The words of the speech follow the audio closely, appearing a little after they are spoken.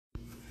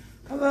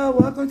Hello,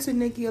 welcome to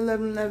Nikki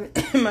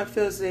 1111, my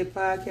Feel Today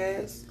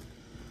podcast,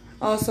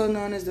 also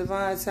known as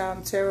Divine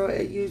Time Tarot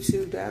at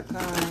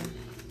YouTube.com.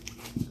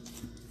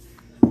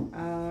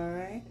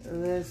 Alright,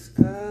 let's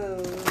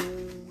go.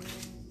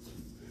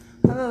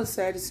 Hello,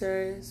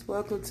 Sagittarius.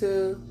 Welcome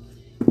to,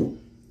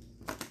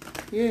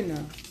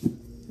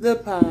 the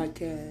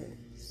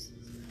podcast.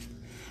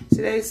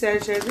 Today,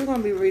 Sagittarius, we're going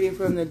to be reading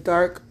from the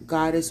Dark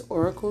Goddess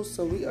Oracle.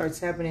 So we are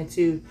tapping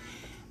into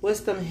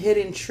what's some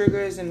hidden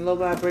triggers and low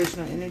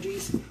vibrational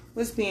energies,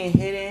 what's being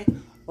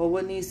hidden, or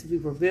what needs to be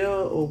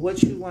revealed, or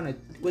what you want to,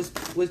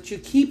 what you're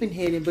keeping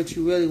hidden but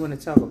you really want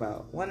to talk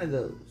about. One of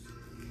those.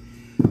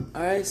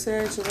 All right,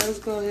 Sarah, so let's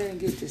go ahead and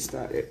get this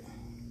started.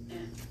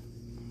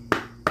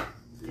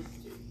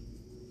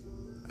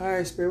 All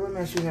right, Spirit, what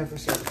message you have for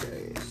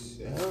Sagittarius?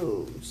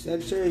 Oh,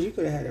 Sagittarius, you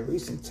could have had a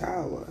recent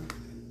tower.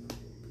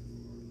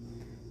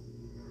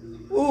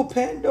 Ooh,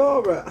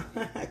 Pandora,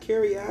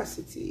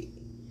 curiosity.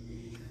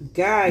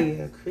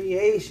 Gaia,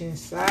 creation,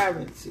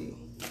 sovereignty,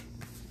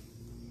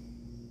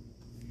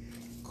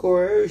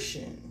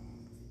 coercion,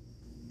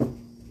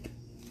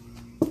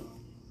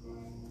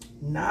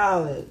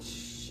 knowledge.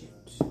 Shit.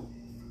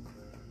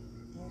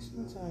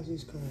 Sometimes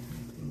these cards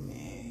make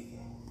me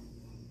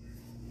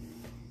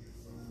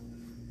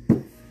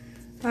mad.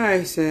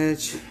 Alright,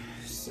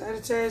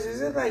 Sagittarius, is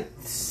it like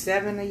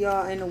 7 of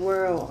y'all in the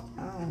world?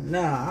 I don't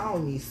know. I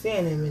don't be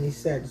seeing that many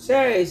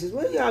Sagittarius.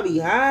 What y'all be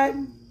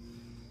hiding?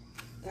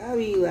 Y'all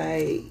be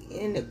like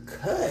in the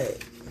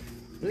cut.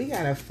 We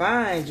gotta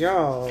find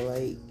y'all.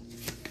 Like,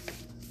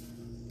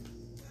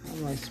 that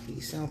must be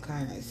some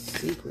kind of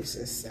secret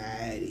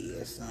society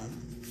or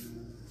something.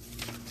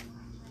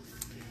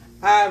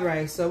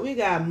 Alright, so we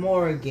got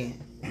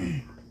Morrigan.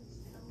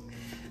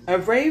 A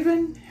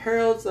raven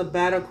heralds a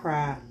battle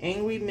cry.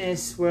 Angry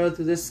mist swirl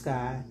through the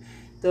sky.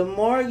 The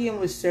Morrigan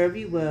will serve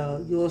you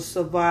well. You will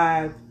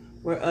survive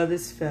where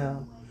others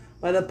fell.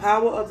 By the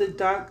power of the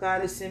dark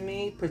goddess in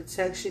me,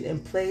 protection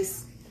in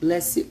place,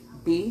 blessed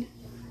be.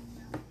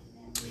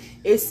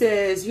 It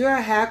says, your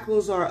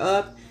hackles are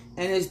up,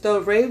 and as though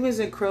ravens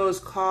and crows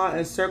caw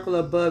and circle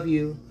above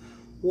you,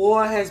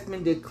 war has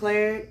been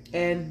declared,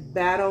 and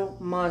battle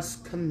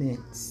must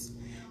commence.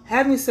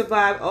 Having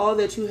survived all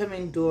that you have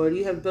endured,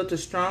 you have built a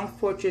strong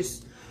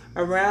fortress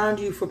around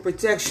you for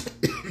protection.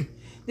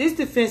 This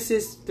defense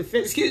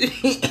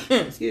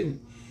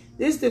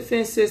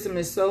system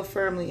is so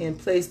firmly in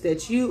place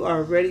that you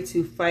are ready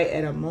to fight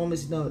at a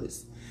moment's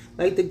notice.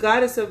 Like the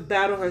goddess of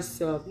battle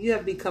herself, you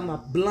have become a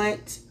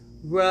blunt,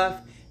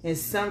 rough, and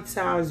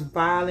sometimes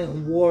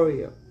violent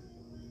warrior.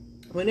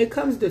 When it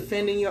comes to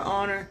defending your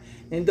honor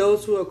and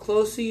those who are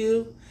close to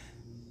you,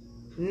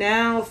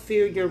 now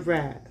fear your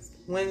wrath.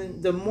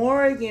 When the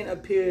Morrigan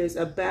appears,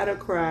 a battle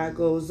cry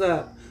goes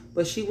up,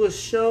 but she will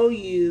show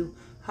you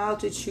how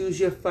to choose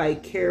your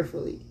fight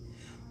carefully.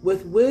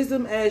 With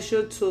wisdom as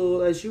your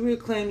tool, as you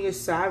reclaim your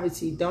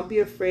sovereignty, don't be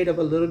afraid of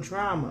a little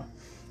drama.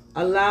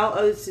 Allow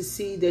others to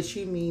see that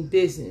you mean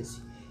business.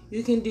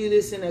 You can do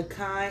this in a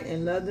kind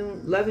and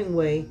loving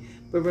way,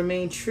 but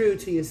remain true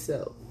to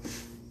yourself.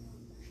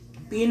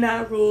 Be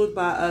not ruled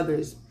by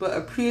others, but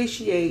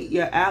appreciate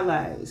your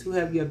allies who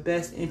have your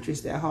best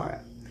interest at heart.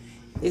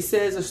 It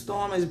says a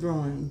storm is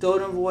brewing.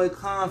 Don't avoid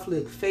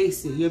conflict.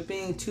 Face it. You're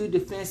being too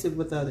defensive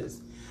with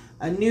others.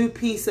 A new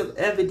piece of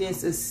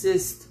evidence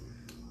assists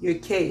your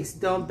case.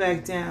 Don't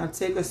back down.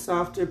 Take a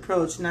softer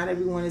approach. Not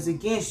everyone is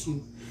against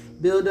you.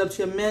 Build up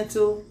your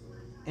mental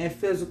and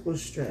physical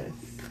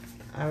strength.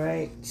 All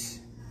right.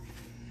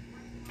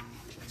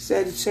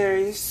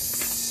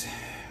 Sagittarius.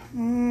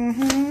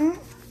 All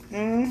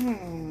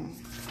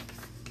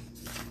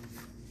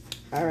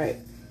right.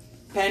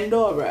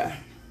 Pandora.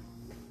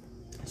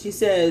 She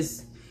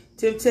says,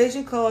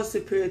 temptation calls to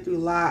peer through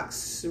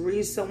locks.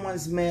 Read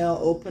someone's mail.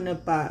 Open a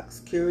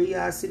box.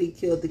 Curiosity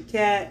killed the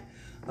cat.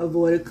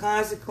 Avoid a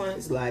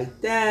consequence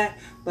like that.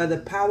 By the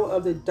power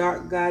of the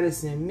dark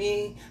goddess in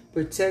me,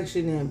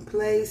 protection in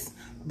place,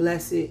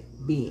 blessed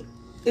be.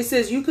 It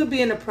says you could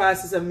be in the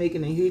process of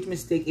making a huge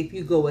mistake if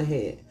you go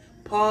ahead.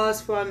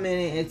 Pause for a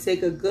minute and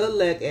take a good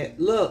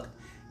look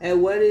at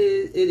what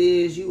it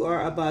is you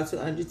are about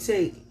to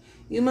undertake.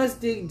 You must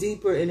dig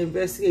deeper and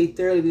investigate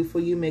thoroughly before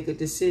you make a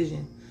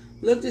decision.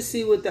 Look to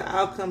see what the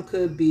outcome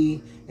could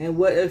be and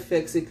what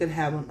effects it could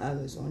have on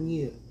others, on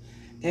you.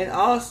 And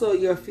also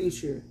your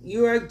future.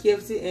 You are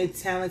gifted and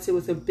talented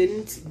with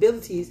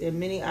abilities and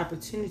many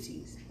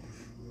opportunities.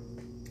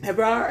 Have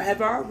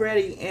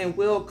already and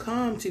will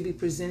come to be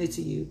presented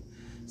to you.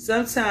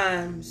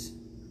 Sometimes,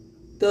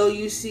 though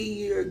you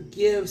see your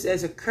gifts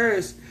as a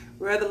curse,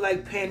 rather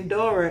like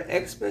Pandora,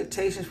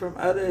 expectations from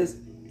others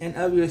and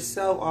of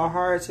yourself are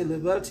hard to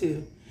live up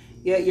to.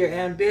 Yet your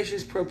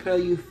ambitions propel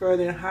you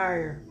further and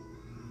higher.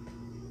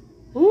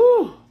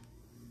 Woo!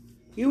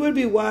 You would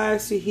be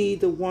wise to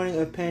heed the warning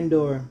of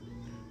Pandora.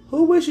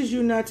 Who wishes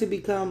you not to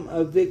become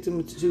a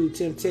victim to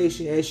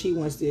temptation as she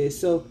once did?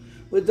 So,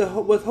 with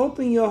hope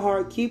in your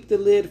heart, keep the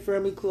lid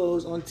firmly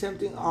closed on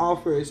tempting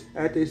offers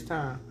at this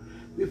time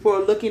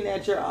before looking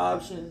at your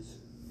options.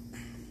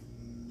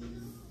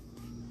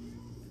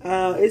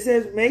 It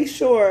says make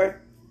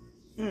sure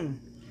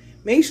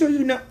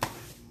you know.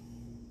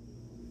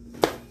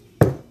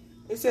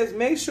 It says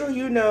make sure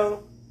you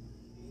know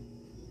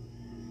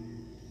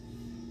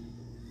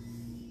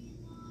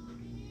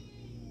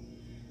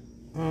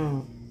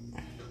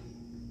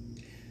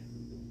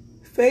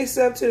face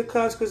up to the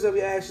consequences of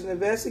your actions.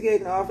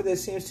 Investigate an offer that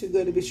seems too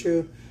good to be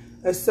true.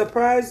 A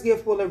surprise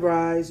gift will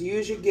arise.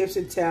 Use your gifts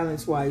and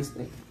talents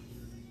wisely.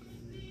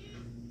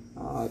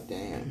 Oh,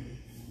 damn.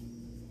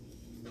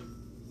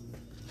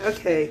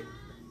 Okay.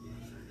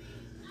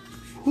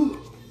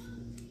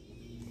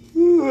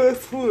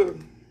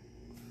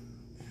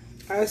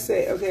 I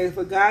say, okay,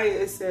 for Gaia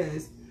it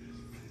says,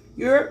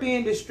 you're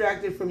being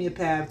distracted from your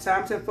path.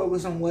 Time to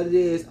focus on what it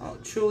is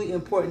truly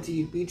important to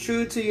you. Be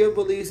true to your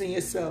beliefs in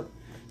yourself.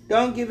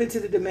 Don't give in to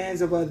the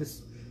demands of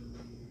others.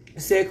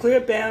 Set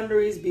clear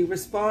boundaries. Be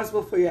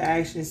responsible for your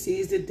actions.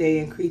 Seize the day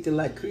and create the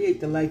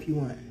life you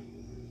want.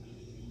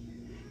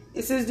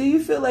 It says, do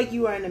you feel like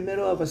you are in the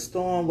middle of a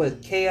storm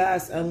with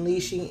chaos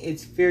unleashing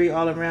its fury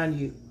all around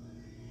you?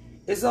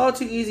 It's all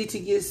too easy to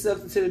get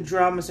sucked into the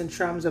dramas and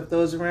traumas of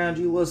those around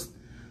you, whilst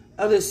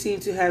others seem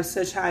to have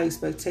such high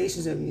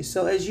expectations of you.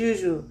 So as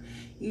usual,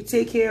 you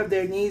take care of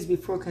their needs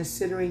before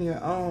considering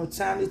your own.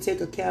 Time to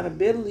take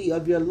accountability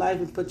of your life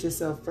and put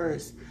yourself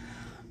first.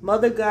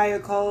 Mother Gaia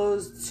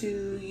calls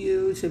to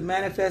you to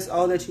manifest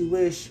all that you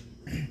wish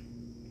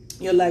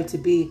your life to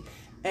be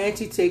and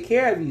to take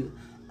care of you.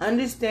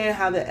 Understand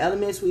how the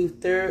elements weave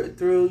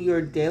through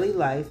your daily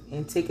life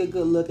and take a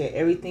good look at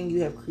everything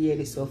you have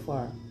created so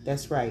far.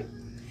 That's right.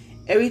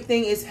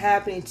 Everything is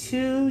happening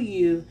to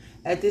you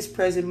at this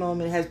present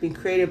moment has been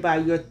created by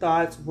your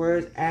thoughts,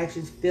 words,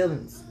 actions,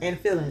 feelings.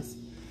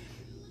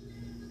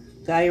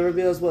 Gaia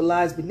reveals what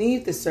lies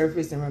beneath the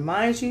surface and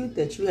reminds you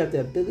that you have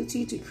the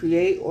ability to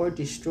create or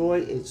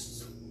destroy.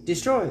 It's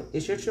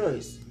your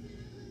choice.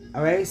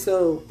 All right,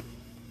 so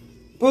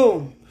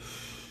boom.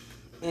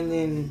 And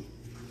then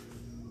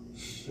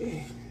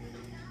shit.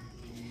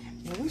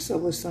 Man, what's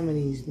up with some of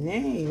these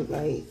names?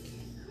 Like,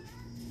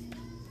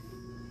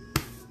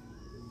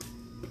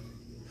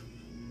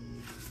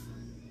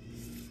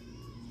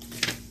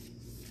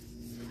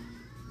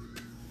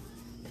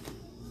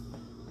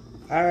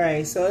 all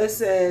right, so it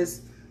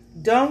says,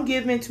 don't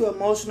give in to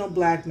emotional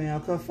blackmail.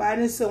 Confide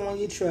in someone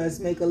you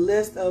trust. Make a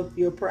list of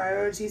your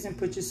priorities and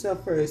put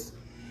yourself first.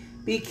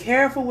 Be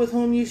careful with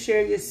whom you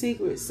share your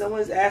secrets.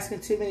 Someone's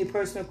asking too many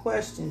personal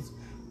questions.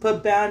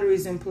 Put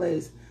boundaries in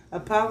place. A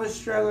power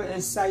struggle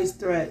incites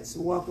threats.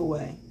 Walk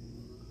away.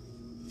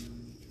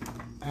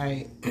 All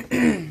right.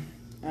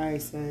 All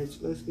right, Sage.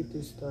 Let's get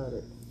this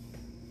started.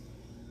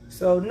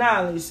 So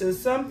knowledge. So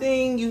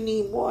something you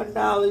need more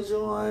knowledge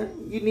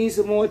on. You need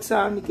some more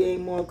time to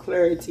gain more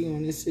clarity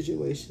on this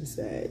situation,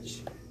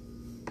 Sage.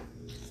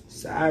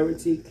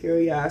 Sovereignty,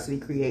 curiosity,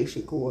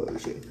 creation,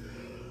 coercion.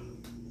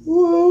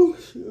 Whoa,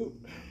 shoot.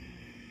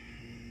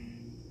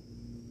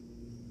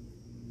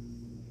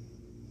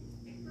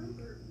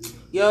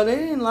 Yo, they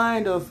didn't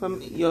lie though.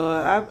 From yo,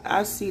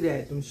 I see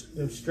that them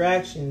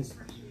distractions.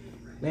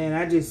 Man,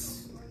 I just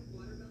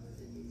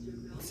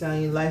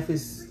telling you, life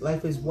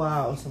is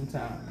wild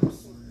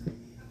sometimes,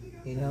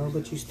 you know.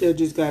 But you still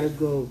just gotta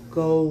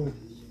go.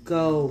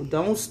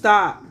 Don't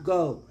stop.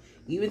 Go.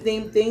 Even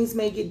things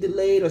may get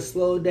delayed or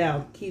slowed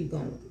down. Keep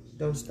going.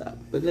 Don't stop.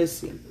 But let's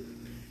see.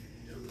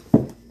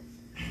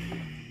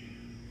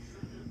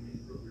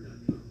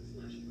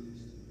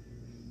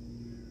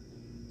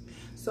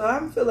 So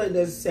I feel like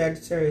there's a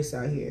Sagittarius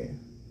out here,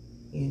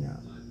 you know.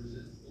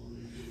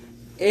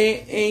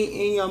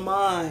 In your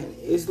mind,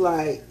 it's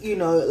like, you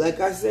know,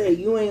 like I said,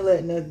 you ain't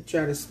letting nothing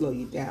try to slow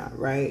you down,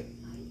 right?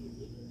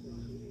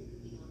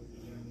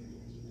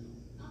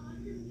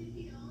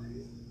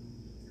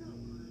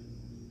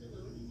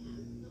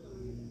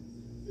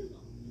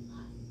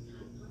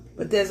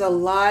 But there's a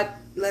lot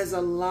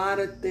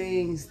of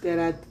things that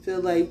I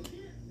feel like,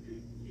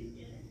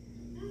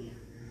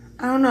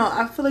 I don't know,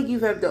 I feel like you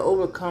have to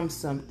overcome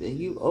something.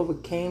 You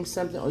overcame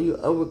something, or you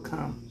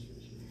overcome.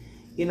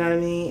 You know what I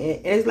mean?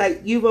 And it's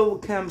like you've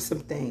overcome some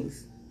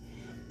things.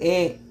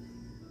 And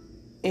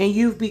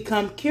you've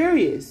become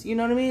curious. You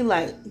know what I mean?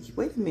 Like,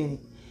 wait a minute.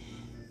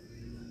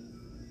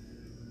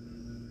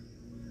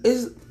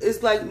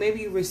 It's like maybe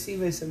you're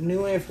receiving some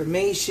new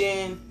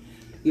information.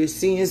 You're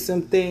seeing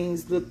some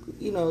things look,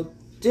 you know,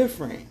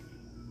 different.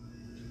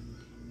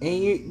 And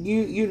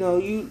you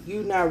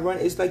not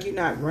running. It's like you're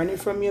not running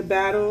from your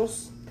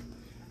battles.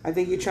 I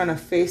think you're trying to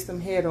face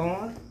them head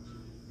on.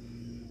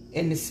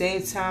 In the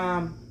same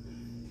time,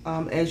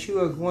 as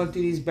you are going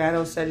through these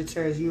battles,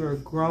 Sagittarius, you are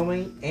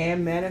growing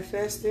and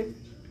manifesting.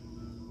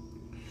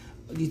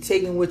 You're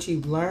taking what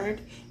you've learned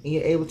and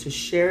you're able to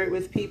share it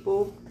with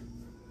people.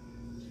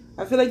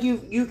 I feel like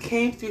you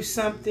came through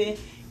something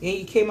and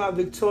you came out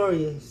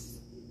victorious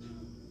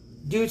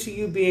due to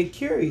you being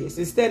curious.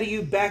 Instead of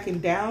you backing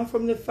down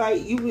from the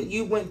fight,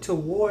 you went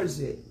towards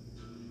it.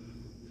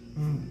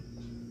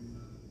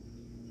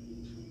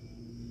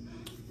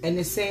 At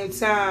the same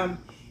time,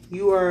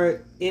 You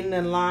are in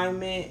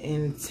alignment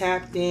and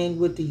tapped in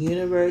with the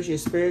universe, your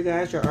spirit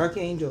guides, your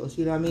archangels.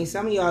 You know what I mean?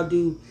 Some of y'all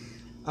do.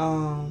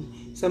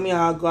 Some of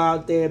y'all go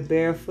out there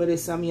barefooted.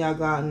 Some of y'all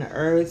go out in the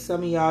earth.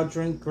 Some of y'all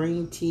drink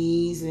green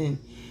teas, and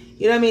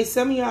you know what I mean.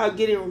 Some of y'all are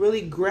getting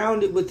really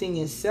grounded within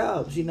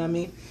yourselves. You know what I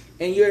mean?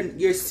 And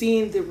you're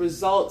seeing the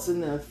results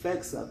and the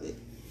effects of it,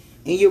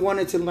 and you're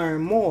wanting to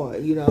learn more.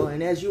 You know,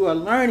 and as you are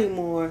learning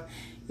more,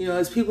 you know,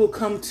 as people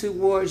come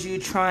towards you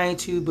trying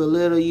to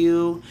belittle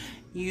you,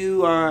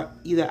 you are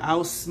either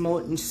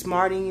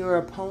outsmarting your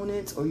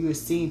opponents, or you're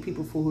seeing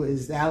people for who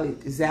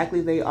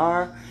exactly they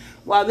are,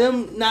 while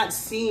them not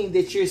seeing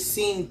that you're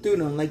seeing through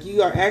them. Like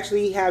you are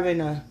actually having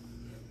a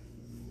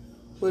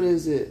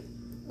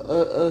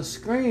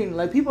screen.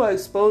 Like people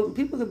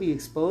could be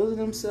exposing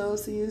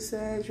themselves to you,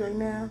 Sag, right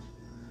now.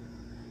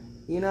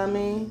 You know what I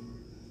mean?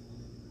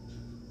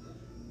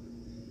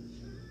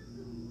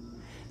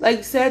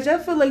 Like, Sag, I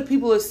feel like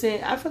you're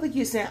saying,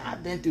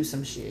 I've been through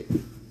some shit.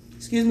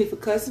 Excuse me for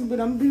cussing, but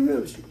I'm going to be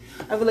real with you.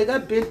 I feel like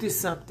I've been through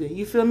something.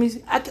 You feel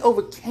me? I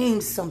overcame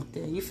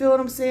something. You feel what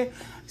I'm saying?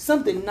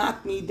 Something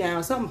knocked me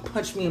down. Something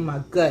punched me in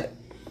my gut.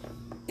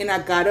 And I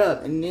got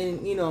up. And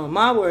then, you know, in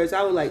my words,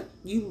 I was like,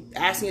 you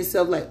asking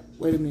yourself, like,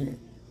 wait a minute.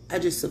 I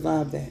just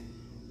survived that.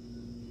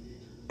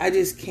 I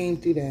just came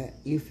through that.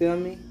 You feel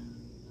me?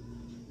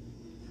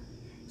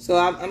 So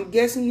I'm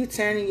guessing you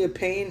turning your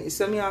pain.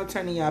 Some of y'all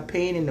turning your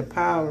pain into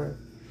power.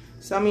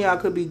 Some of y'all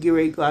could be getting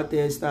ready to go out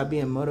there and start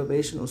being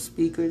motivational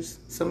speakers.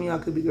 Some of y'all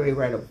could be getting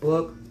ready to write a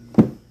book.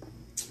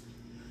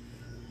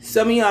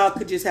 Some of y'all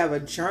could just have a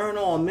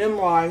journal, a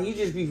memoir, and you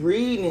just be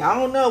reading it. I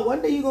don't know.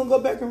 One day you're going to go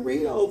back and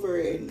read over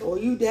it. Or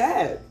you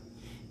have.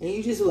 And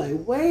you just like,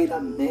 wait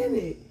a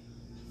minute.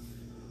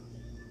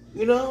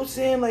 You know what I'm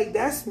saying? Like,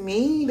 that's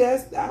me.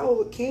 I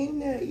overcame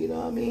that. You know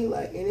what I mean?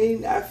 Like, and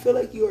then I feel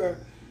like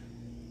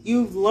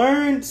you've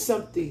learned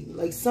something.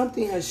 Like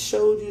something has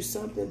showed you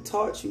something,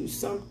 taught you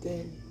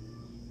something.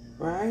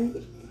 Right?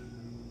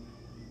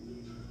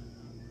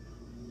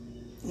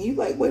 And you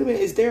like, wait a minute,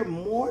 is there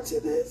more to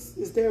this?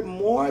 Is there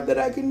more that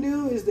I can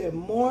do? Is there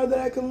more that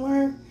I can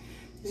learn?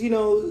 Because, you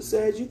know,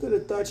 Sag, you could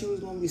have thought you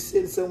was going to be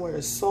sitting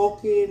somewhere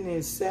sulking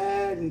and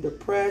sad and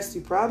depressed.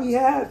 You probably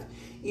have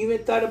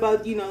even thought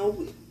about, you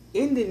know,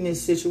 ending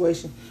this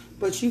situation.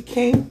 But you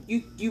came,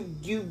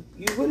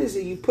 what is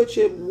it? You put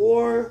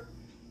your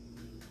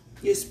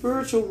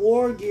spiritual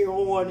war gear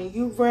on, and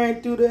you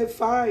ran through that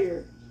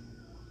fire.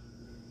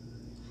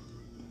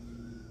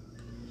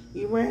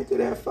 You ran through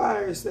that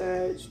fire,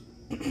 Sag.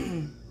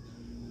 And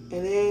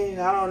then,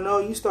 I don't know,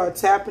 you start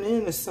tapping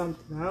into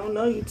something. I don't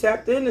know, you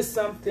tapped into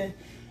something.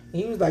 And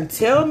he was like,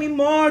 tell me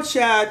more,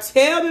 child.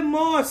 Tell me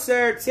more,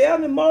 sir. Tell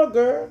me more,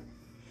 girl.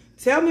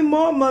 Tell me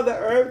more, Mother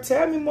Earth.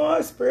 Tell me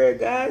more, Spirit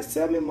guides.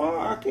 Tell me more,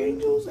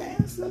 archangels,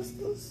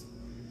 ancestors.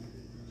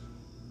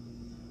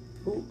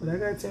 Ooh, but I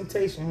got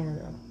temptation here,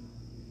 though.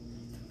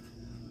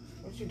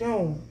 What you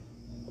doing?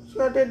 What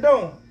you out there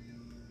doing?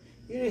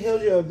 You done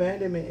healed your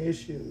abandonment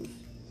issues.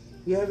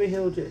 You have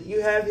healed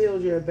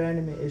your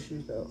abandonment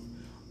issues, though.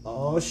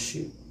 Oh,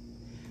 shoot.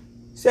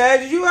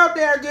 Sag, you out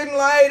there getting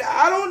light?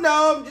 I don't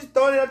know. I'm just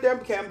throwing it up there.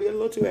 Can be a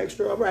little too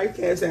extra. All right,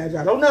 Sag.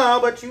 I don't know,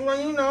 but you know,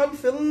 you're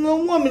feeling a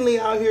little womanly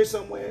out here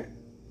somewhere.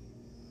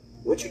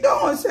 What you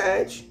doing,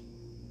 Sag?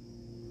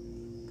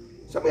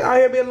 Somebody out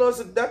here being a little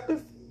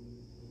seductive?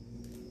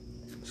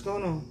 What's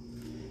going on?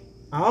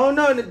 I don't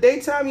know. In the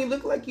daytime, you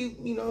look like you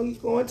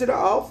going to the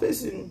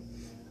office and,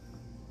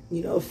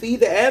 feed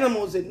the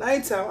animals at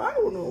nighttime. I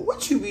don't know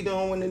what you be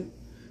doing what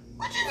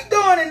you be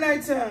doing at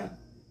nighttime.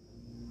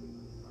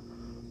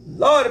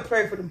 Lord, I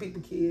pray for them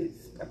people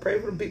kids. I pray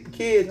for them people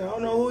kids. I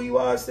don't know who you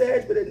are,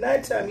 Sag, but at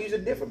nighttime, you're a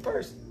different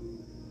person.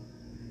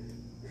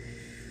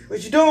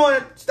 What you doing?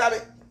 Stop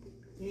it.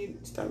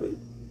 Stop it.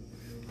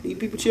 Leave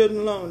people children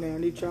alone now.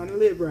 They're trying to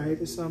live right,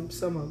 or some of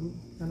them.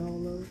 I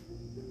don't know.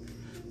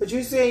 But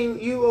you're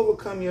saying you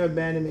overcome your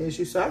abandonment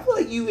issue. So I feel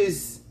like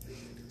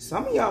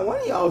some of y'all,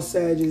 one of y'all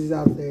Sages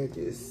out there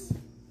just,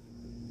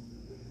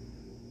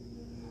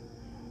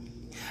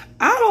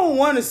 I don't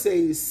want to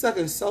say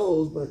sucking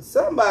souls, but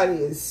somebody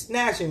is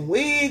snatching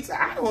wigs.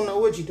 I don't know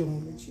what you're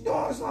doing, but you're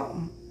doing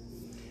something.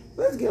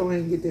 Let's get over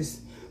here and get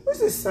this. What's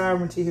this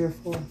sovereignty here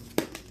for?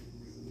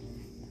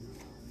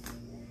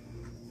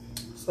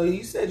 So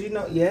you said you're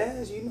no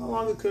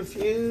longer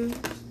confused.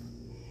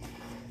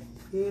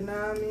 You know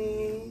what I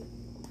mean?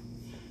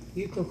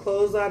 You can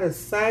close out a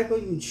cycle.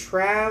 You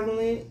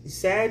traveling.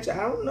 Sag,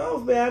 I don't know,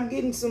 man. I'm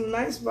getting some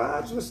nice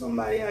vibes for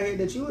somebody out here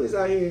that you was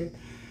out here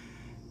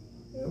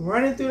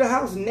running through the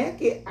house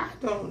naked. I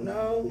don't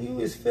know. You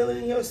was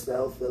feeling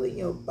yourself, feeling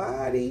your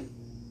body.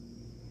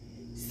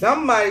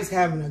 Somebody's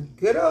having a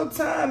good old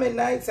time at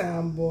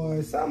nighttime,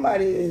 boy.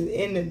 Somebody is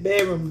in the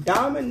bedroom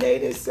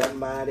dominating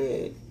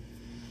somebody.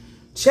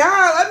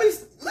 Child,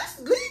 let's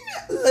leave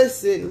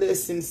it.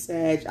 Listen,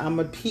 Sag.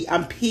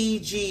 I'm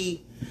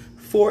PG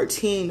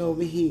 14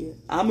 over here.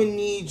 I'm gonna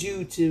need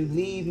you to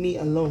leave me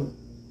alone.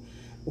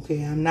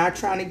 Okay, I'm not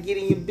trying to get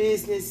in your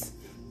business,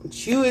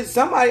 but you is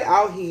somebody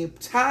out here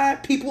tying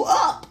people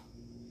up.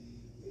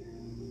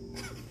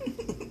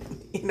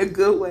 a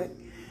good way.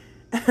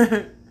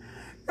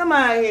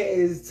 Somebody here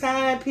is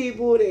tying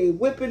people, they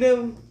whipping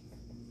them.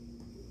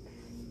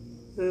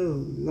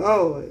 Oh,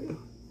 Lord.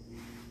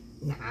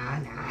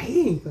 Nah,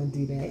 he ain't gonna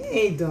do that. He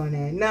ain't doing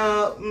that.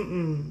 No,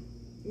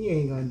 you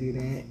ain't gonna do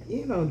that.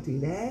 You don't do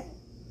that.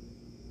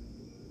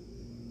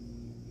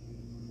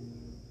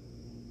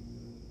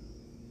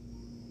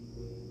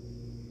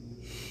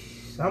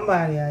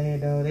 Somebody out here,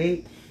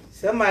 though,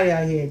 somebody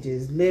out here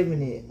just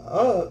living it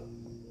up.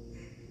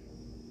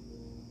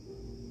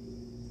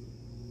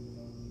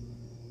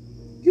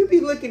 You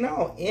be looking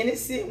all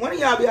innocent. One of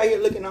y'all be out here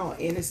looking all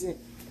innocent.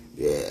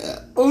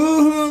 Yeah.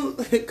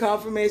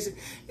 Confirmation.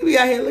 You be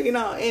out here looking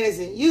all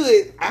innocent. You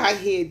is out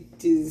here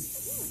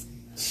just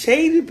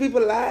changing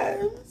people's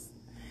lives.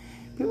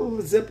 People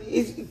was up.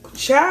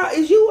 Child,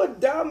 is you a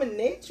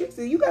dominatrix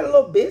and you got a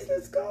little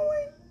business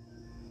going?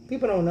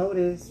 People don't know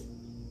this.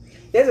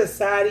 There's a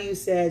side of you,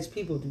 Sag,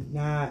 people do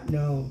not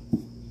know.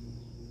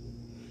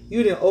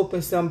 You didn't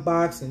open some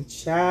box and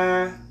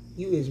child,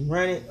 you is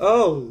running.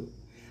 Oh,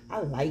 I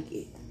like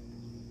it.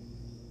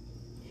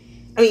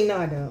 I mean, no,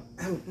 I don't.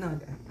 I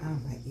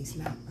don't like it. It's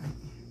not.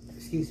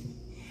 Excuse me.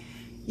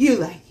 You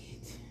like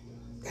it.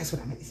 That's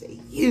what I meant to say.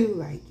 You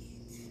like it.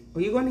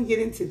 Well, you're going to get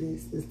into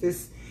this.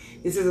 This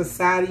is a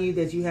side of you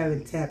that you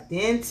haven't tapped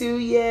into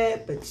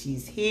yet, but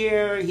she's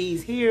here.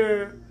 He's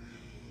here.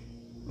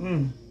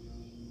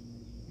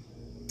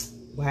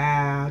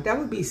 Wow, that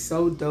would be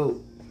so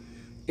dope.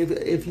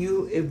 If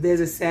there's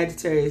a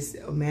Sagittarius,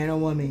 a man or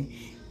woman,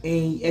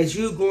 and as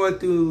you're going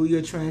through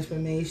your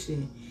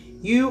transformation,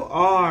 you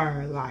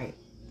are like,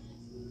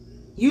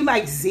 you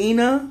like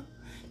Xena,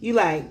 you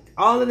like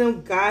all of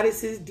them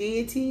goddesses,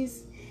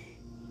 deities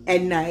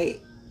at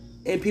night,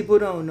 and people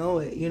don't know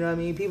it. You know what I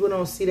mean? People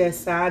don't see that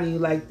side of you,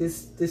 like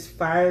this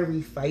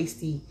fiery,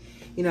 feisty.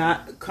 You know,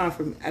 I'm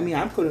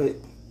gonna,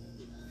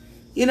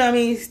 you know what I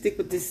mean, stick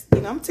with this.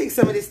 You know, I'm gonna take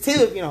some of this too,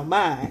 if you don't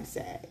mind,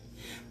 Sag.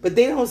 But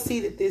they don't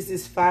see that there's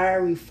this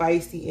fiery,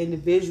 feisty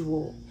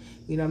individual.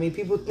 You know what I mean?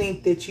 People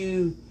think that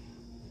you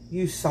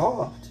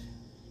soft.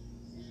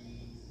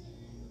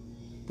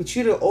 But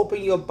you to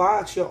open your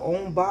box, your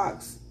own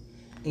box.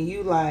 And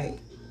you like,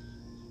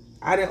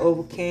 I done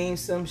overcame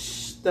some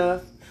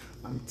stuff.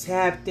 I'm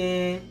tapped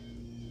in.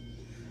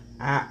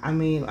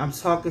 I'm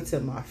talking to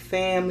my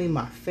family.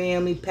 My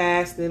family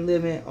passed and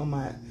living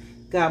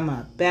got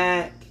my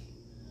back.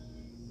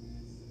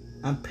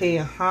 I'm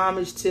paying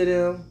homage to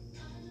them.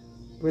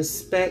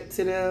 Respect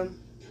to them.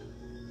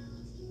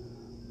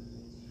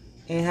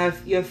 And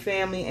have your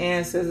family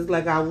ancestors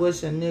like I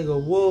wish a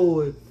nigga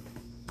would.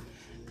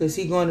 Because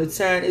it's going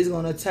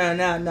to turn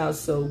out not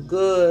so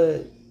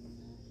good.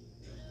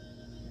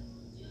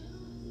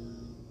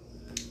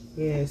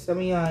 Yeah, some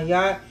of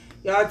y'all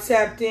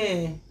tapped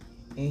in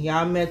and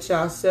y'all met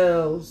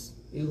yourselves.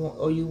 You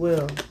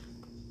will.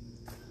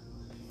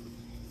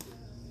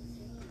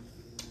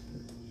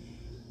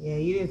 Yeah,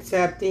 you didn't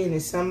tapped in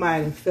and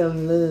somebody fell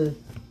in love.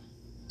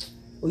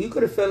 Well, you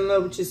could have fell in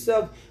love with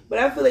yourself. But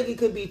I feel like it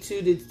could be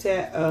too,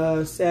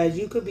 Sag,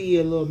 you could be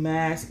a little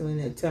masculine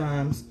at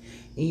times.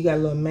 And you got a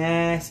little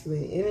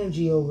masculine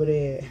energy over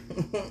there.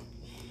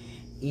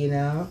 You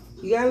know?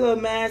 You got a little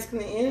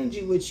masculine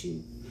energy with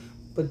you.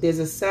 But there's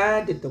a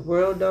side that the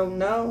world don't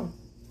know.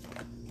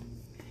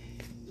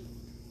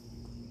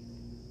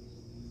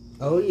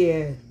 Oh,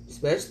 yeah.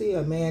 Especially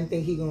a man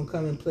think he gonna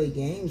come and play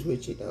games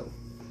with you, though.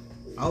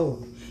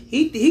 Oh,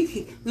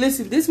 he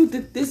listen, this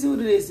is what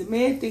it is. The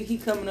man think he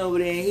coming over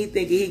there and he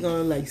thinking he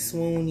gonna like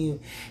swoon you.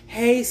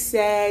 Hey,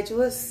 Sag,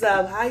 what's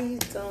up? How you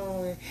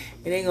doing?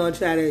 And they gonna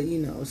try to, you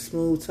know,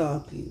 smooth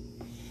talk you.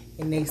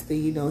 And next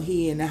thing you know,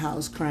 he in the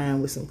house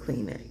crying with some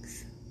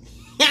Kleenex.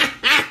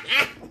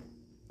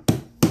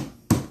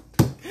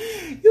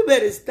 You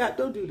better stop.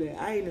 Don't do that.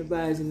 I ain't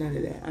advising none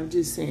of that. I'm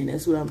just saying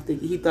that's what I'm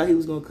thinking. He thought he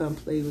was gonna come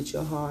play with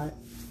your heart.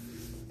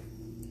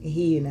 And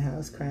he in the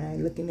house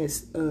crying, looking at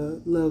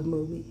love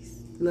movies.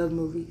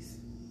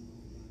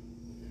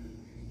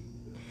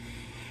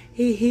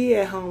 He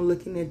at home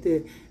looking at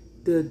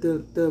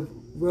the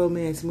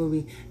romance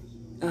movie.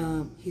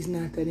 He's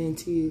not that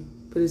into you,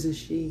 but it's a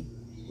she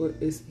or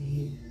it's a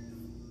he.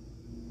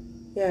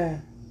 Yeah.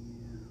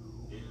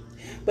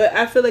 But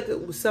I feel like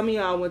some of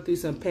y'all went through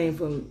some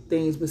painful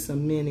things with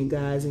some men and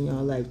guys in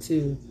y'all life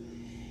too.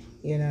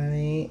 You know what I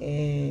mean?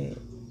 And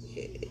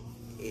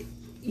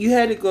you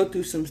had to go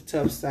through some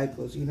tough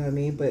cycles, you know what I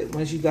mean? But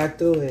once you got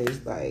through it,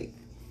 it's like,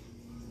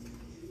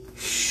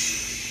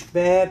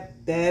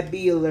 bad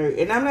be alert.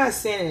 And I'm not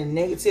saying it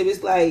negative.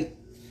 It's like,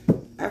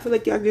 I feel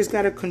like y'all just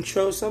got to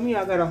control. Some of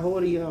y'all got a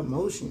hold of your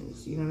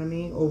emotions, you know what I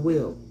mean? Or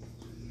will.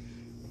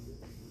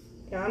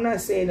 Now, I'm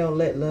not saying don't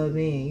let love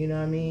in, you know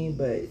what I mean?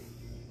 But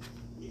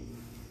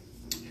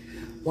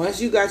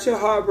once you got your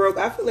heart broke,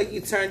 I feel like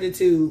you turned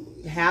into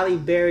Halle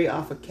Berry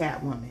off of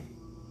Catwoman.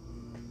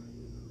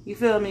 You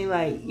feel me?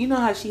 Like, you know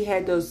how she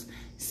had those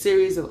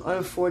series of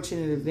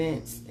unfortunate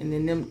events, and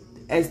then them,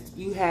 as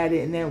you had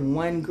it in that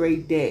one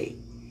great day,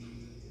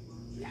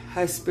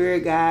 her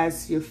spirit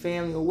guides, your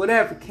family, or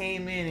whatever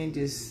came in and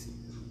just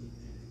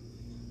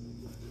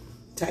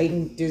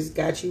tightened, just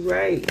got you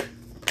right.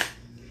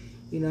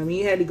 You know what I mean?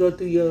 You had to go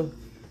through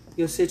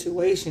your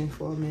situation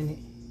for a minute.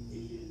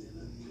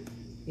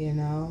 You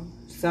know?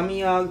 Some of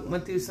y'all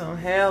went through some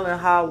hell and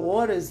hot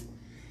waters.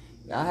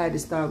 Y'all had to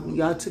start,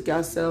 y'all took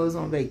yourselves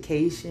on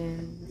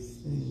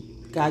vacations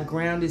and got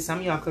grounded. Some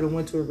of y'all could have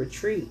went to a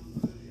retreat.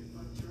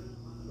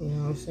 You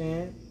know what I'm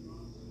saying?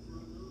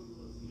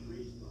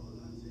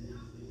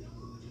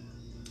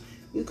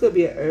 You could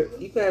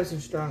have some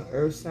strong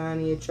earth sign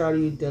in your chart, or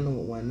you're dealing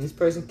with one. This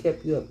person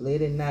kept you up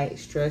late at night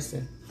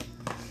stressing.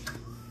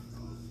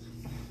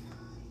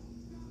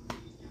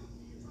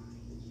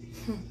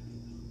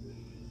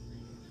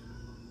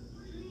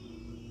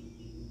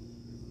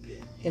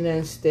 And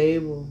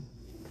unstable.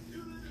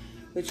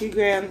 But you're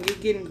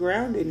getting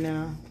grounded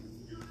now.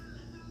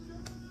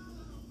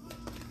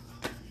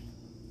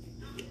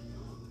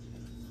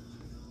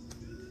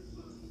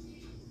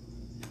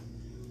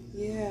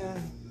 Yeah,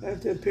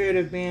 after a period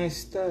of being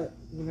stuck,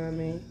 you know what I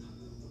mean?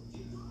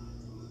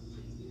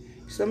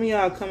 Some of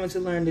y'all coming to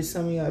learn that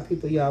some of y'all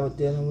people y'all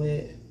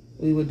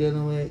we were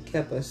dealing with,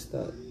 kept us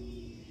stuck.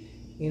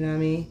 You know what I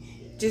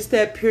mean? Just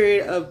that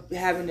period of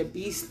having to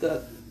be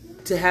stuck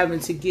to having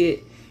to get,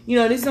 you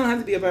know, this don't have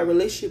to be about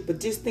relationship, but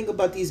just think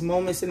about these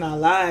moments in our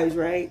lives,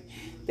 right?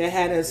 That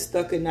had us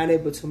stuck and not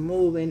able to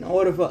move. In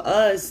order for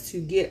us to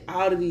get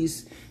out of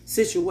these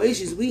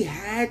situations, we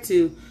had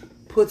to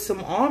put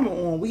some armor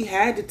on. We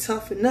had to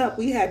toughen up.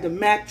 We had to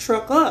Mac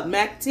truck up.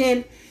 Mac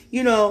 10,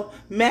 you know,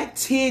 Mac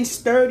 10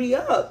 sturdy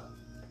up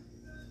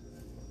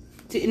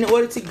in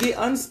order to get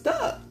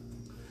unstuck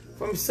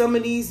from some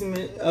of these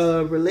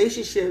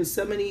relationships,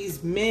 some of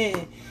these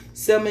men,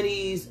 some of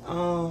these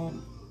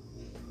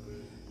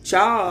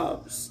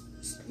jobs.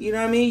 You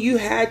know what I mean? You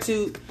had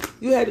to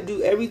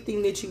do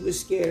everything that you were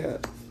scared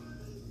of.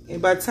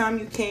 And by the time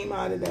you came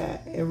out of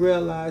that and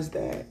realized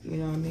that, you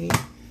know what I mean?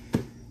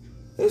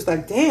 It was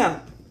like,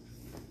 damn,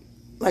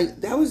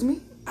 like that was me.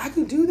 I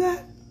could do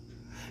that,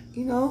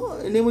 you know?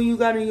 And then when you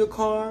got in your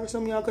car,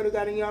 some of y'all could have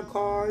got in your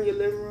car, your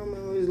living room,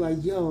 and it was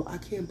like, yo, I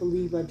can't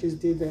believe I just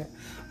did that.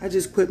 I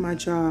just quit my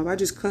job. I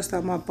just cussed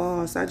out my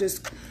boss. I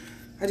just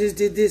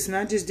did this and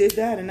I just did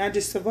that and I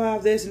just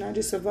survived this and I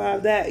just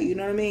survived that. You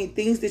know what I mean?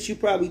 Things that you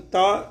probably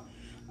thought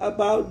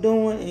about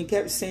doing and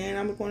kept saying,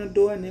 I'm going to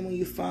do it. And then when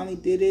you finally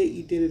did it,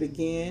 you did it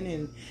again,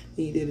 and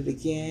then you did it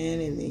again,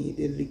 and then you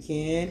did it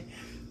again.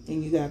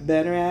 And you got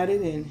better at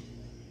it, and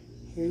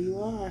here you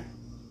are.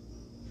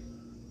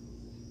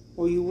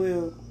 Or you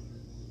will.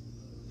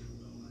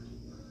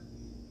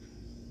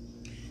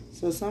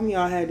 So some of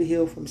y'all had to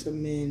heal from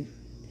some men.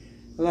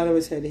 A lot of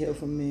us had to heal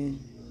from men.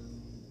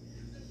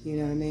 You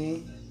know what I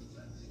mean?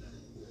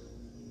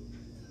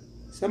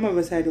 Some of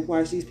us had to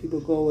watch these people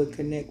go and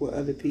connect with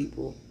other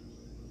people.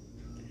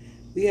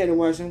 We had to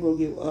watch them go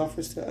give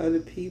offers to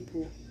other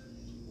people.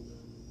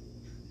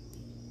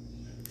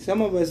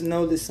 Some of us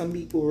know that some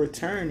people are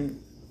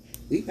returning.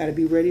 We got to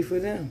be ready for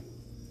them.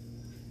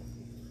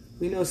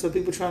 We know some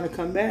people trying to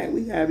come back.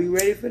 We got to be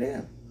ready for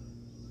them.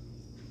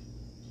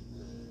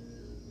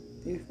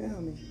 You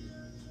feel me?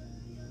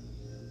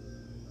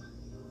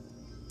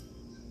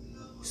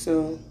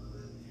 So,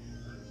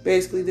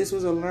 basically, this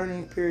was a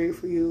learning period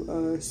for you,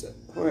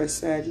 for a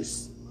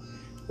Sagittarius.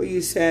 For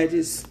you,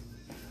 Sagittarius,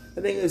 I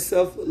think it's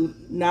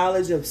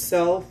knowledge of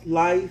self,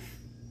 life,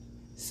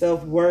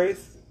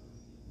 self-worth,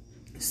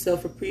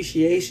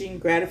 self-appreciation,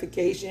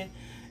 gratification,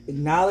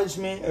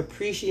 acknowledgement,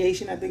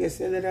 appreciation. I think I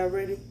said that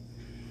already.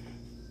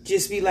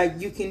 Just be like,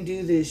 you can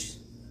do this.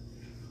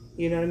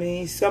 You know what I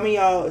mean? Some of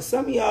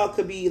y'all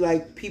could be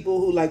like people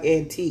who like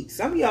antiques.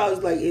 Some of y'all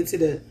is like into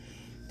the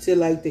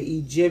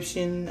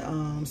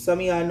Egyptian. Some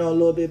of y'all know a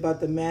little bit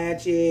about the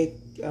magic,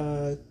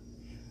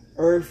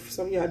 earth.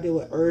 Some of y'all deal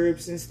with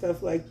herbs and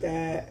stuff like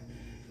that.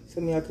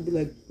 Some of y'all could be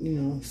like, you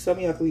know, some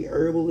of y'all could be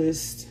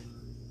herbalists.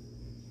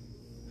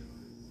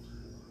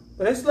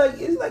 But it's like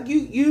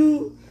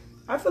you.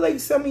 I feel like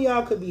some of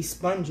y'all could be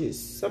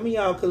sponges. Some of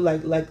y'all could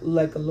like a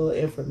little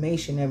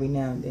information every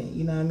now and then.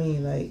 You know what I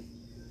mean? Like,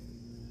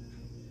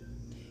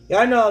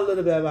 y'all know a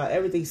little bit about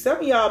everything. Some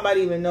of y'all might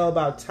even know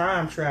about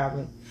time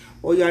traveling,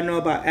 or y'all know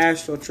about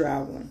astral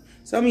traveling.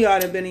 Some of y'all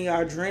have been in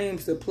y'all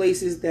dreams to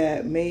places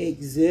that may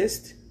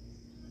exist.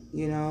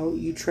 You know,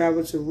 you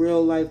travel to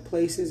real life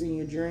places in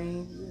your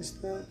dreams and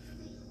stuff.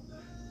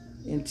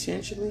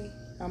 Intentionally.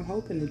 I'm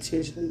hoping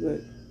intentionally,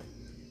 but,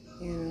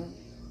 you know.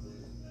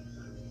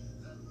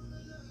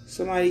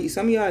 Some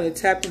of y'all that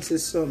tapped into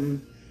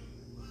something.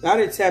 Y'all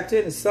that tapped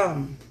into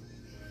something.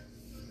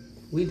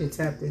 We done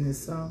tapped into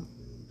something.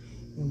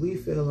 And we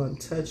feel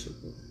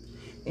untouchable.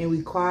 And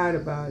we quiet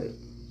about it.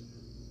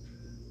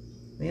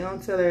 We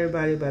don't tell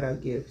everybody about our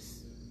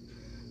gifts.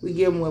 We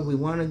give them what we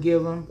want to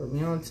give them, but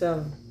we don't tell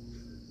them.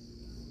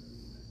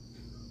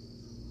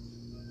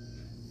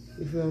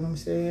 You feel what I'm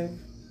saying?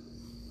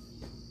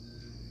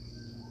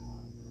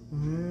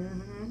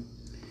 Mm-hmm.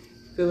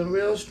 Feeling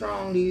real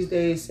strong these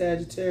days,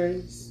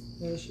 Sagittarius.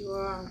 Yes, you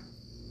are.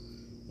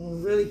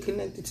 And really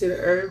connected to the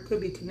earth.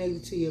 Could be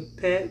connected to your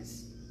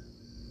pets.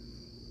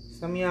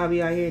 Some of y'all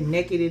be out here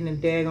naked in the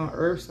daggone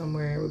earth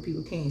somewhere where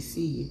people can't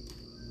see you.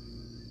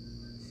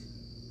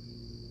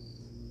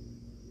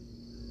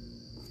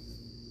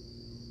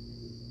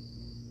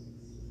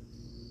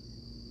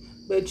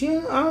 But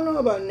you, I don't know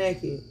about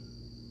naked.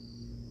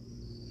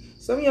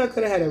 Some of y'all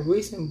could have had a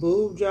recent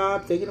boob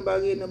job, thinking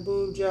about getting a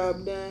boob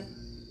job done.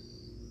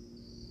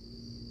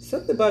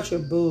 Something about your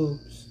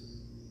boobs.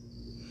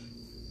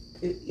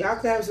 Y'all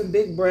could have some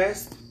big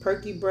breasts,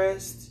 perky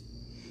breasts.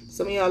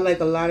 Some of y'all like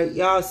a lot of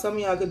y'all. Some of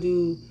y'all could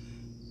do.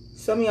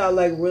 Some of y'all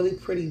like really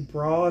pretty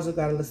bras. I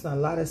gotta listen to a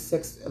lot of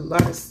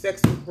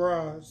sexy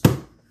bras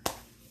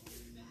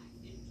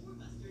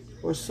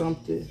or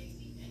something.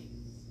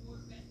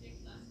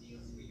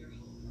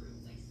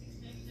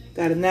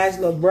 Got a nice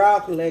little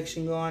bra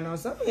collection going on.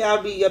 Some of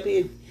y'all be up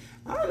here.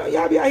 I don't know.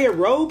 Y'all be out here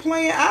role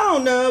playing. I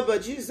don't know,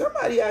 but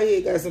somebody out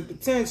here got some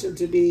potential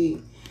to be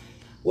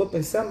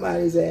whooping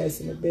somebody's ass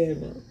in the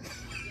bedroom.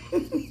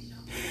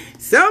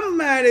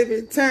 Somebody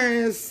be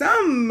turning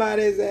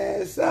somebody's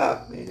ass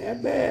up in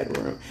that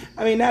bedroom.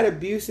 I mean, not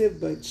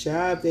abusive, but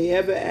child, if they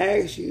ever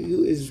ask you,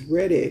 you is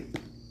ready.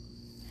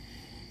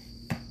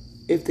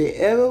 If they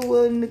ever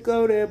willing to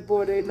go there,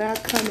 boy, they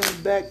not coming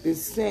back the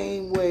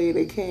same way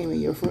they came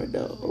in your front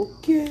door.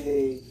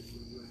 Okay.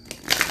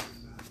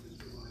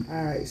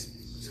 All right,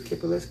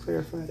 Skipper, let's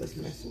clarify this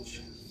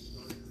message.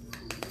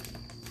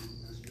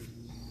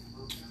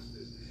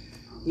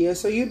 Yeah,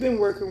 so you've been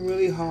working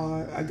really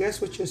hard. I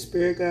guess with your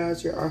spirit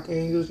guides, your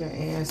archangels, your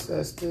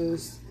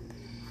ancestors.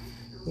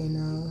 You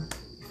know,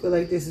 I feel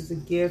like this is a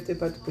gift. They're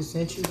about to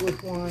present you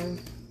with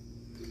one.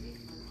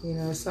 You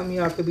know, some of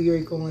y'all could be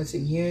ready going to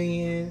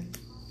union.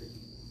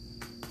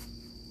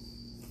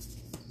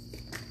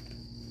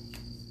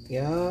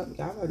 Yeah,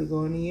 y'all about to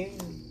go in the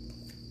union.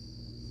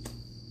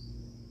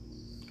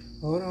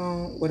 Hold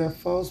on. With a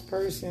false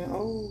person.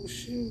 Oh,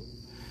 shoot.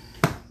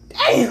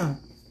 Damn.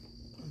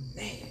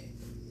 Man.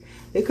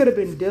 They could have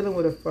been dealing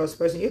with a false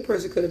person. Your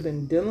person could have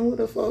been dealing with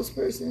a false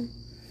person.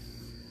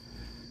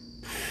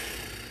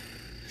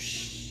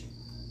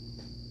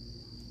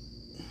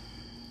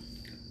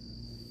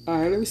 All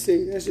right, let me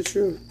see. That's the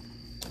truth.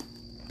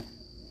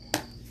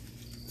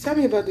 Tell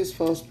me about this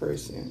false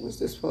person. What's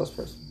this false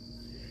person?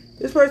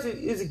 This person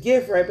is a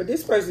gift, right? But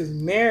this person is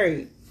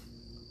married.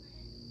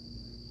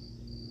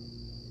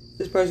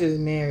 This person is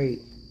married.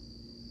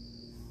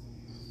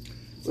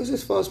 What's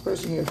this false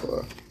person here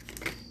for?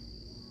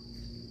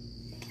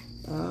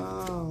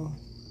 Oh.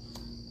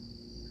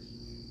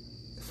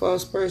 The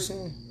false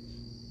person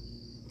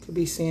could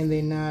be saying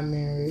they're not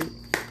married.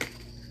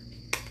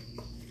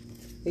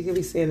 They could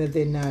be saying that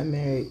they're not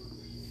married.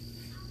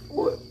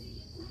 What?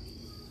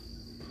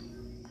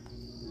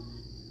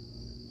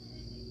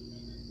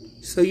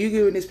 So you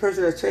giving this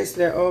person a taste of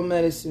their own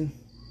medicine.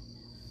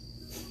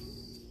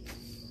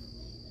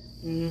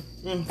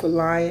 For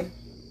lying.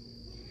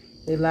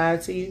 They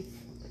lied to you.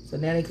 So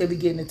now they could be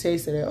getting a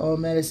taste of their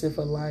own medicine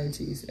for lying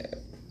to you, Sab.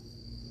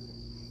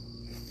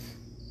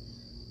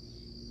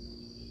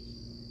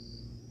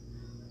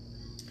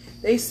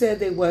 They said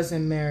they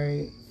wasn't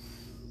married.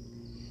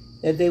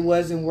 That they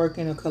wasn't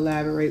working or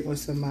collaborating with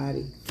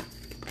somebody.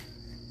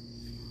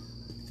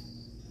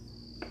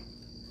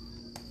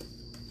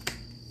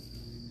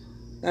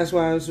 That's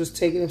why it was just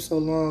taking them so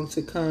long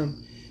to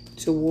come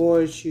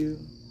towards you.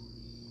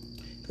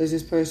 Because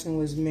this person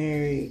was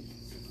married.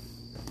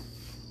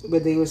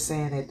 But they were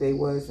saying that they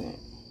wasn't.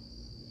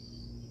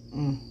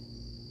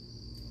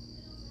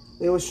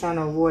 They was trying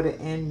to avoid an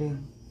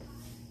ending.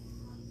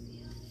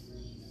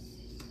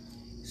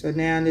 So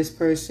now this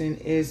person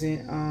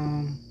isn't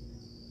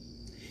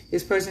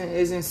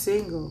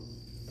single.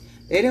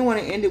 They didn't want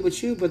to end it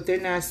with you, but they're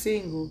not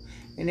single.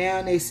 And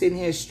now they sitting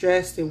here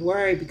stressed and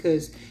worried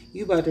because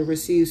you about to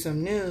receive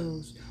some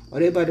news. Or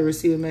they about to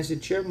receive a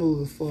message you're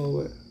moving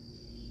forward.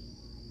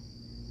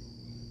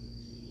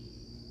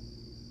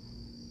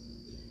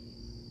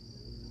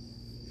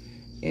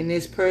 And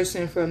this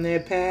person from their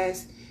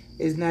past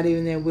is not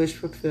even their wish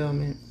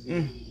fulfillment.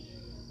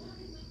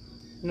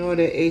 Nor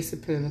the Ace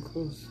of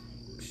Pentacles.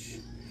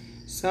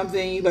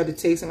 Something, you about to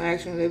take some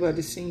action. They about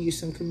to send you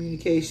some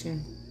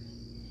communication.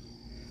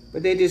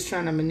 But they're just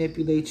trying to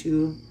manipulate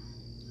you.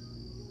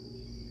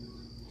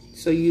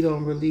 So you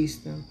don't release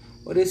them.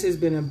 Or this has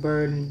been a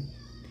burden.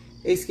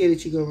 They scared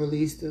that you're going to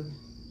release them.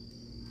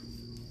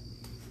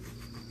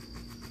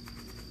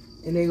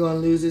 And they're going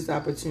to lose this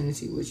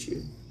opportunity with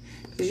you.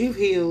 Because you've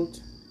healed.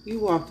 You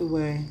walked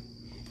away.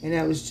 And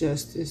that was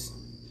justice.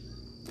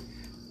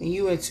 And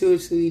you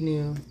intuitively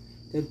knew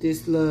that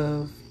this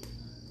love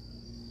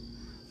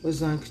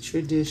was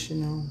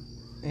untraditional.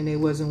 And they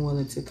wasn't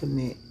willing to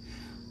commit.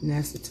 And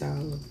that's the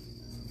Tower.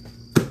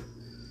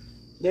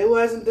 That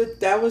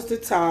was the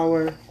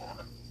Tower.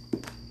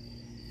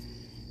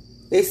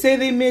 They say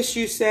they miss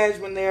you, Sag,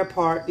 when they're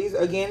apart. These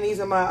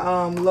are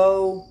my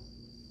low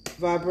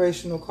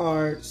vibrational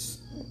cards.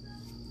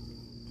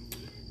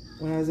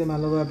 When I was in my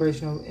low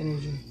vibrational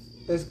energy.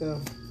 Let's go.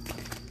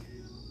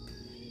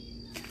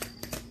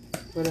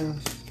 What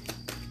else?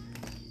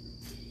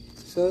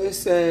 So it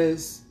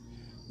says,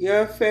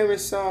 Your favorite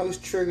songs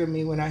trigger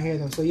me when I hear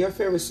them. So your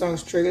favorite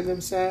songs trigger them,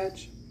 Sag?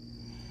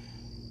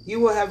 You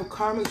will have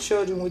karmic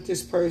children with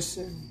this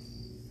person.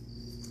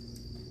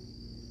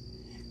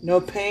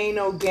 No pain,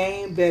 no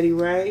gain, Betty,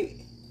 right?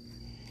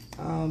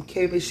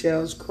 K.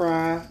 Michelle's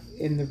cry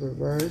in the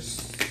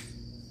reverse.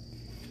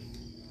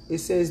 It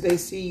says they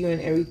see you in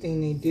everything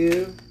they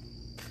do.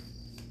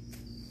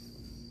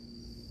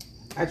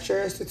 I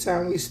cherish the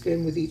time we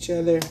spend with each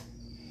other.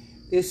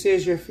 This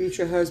is your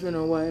future husband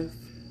or wife.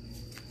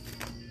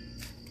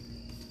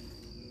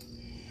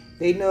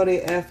 They know they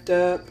effed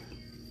up.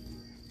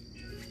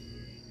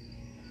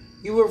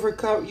 You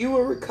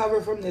will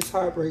recover from this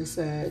heartbreak,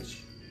 Sag.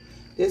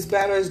 This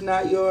battle is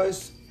not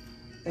yours,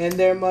 and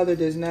their mother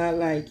does not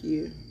like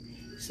you.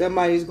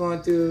 Somebody's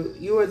going through,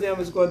 you or them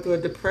is going through a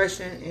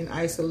depression and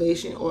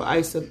isolation, or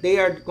they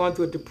are going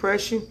through a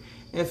depression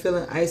and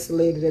feeling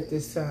isolated at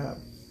this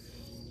time.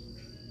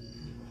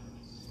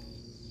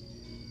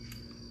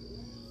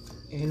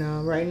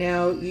 And right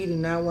now, you do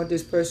not want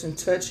this person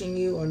touching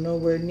you or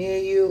nowhere near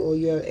you, or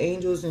your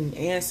angels and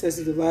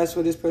ancestors advise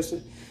for this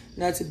person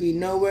not to be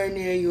nowhere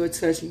near you or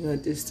touching you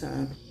at this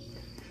time.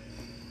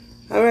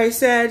 All right,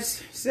 Sag,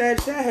 that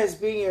has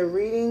been your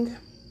reading.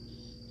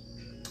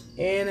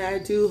 And I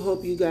do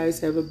hope you guys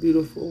have a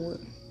beautiful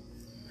one.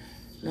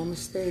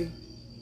 Namaste.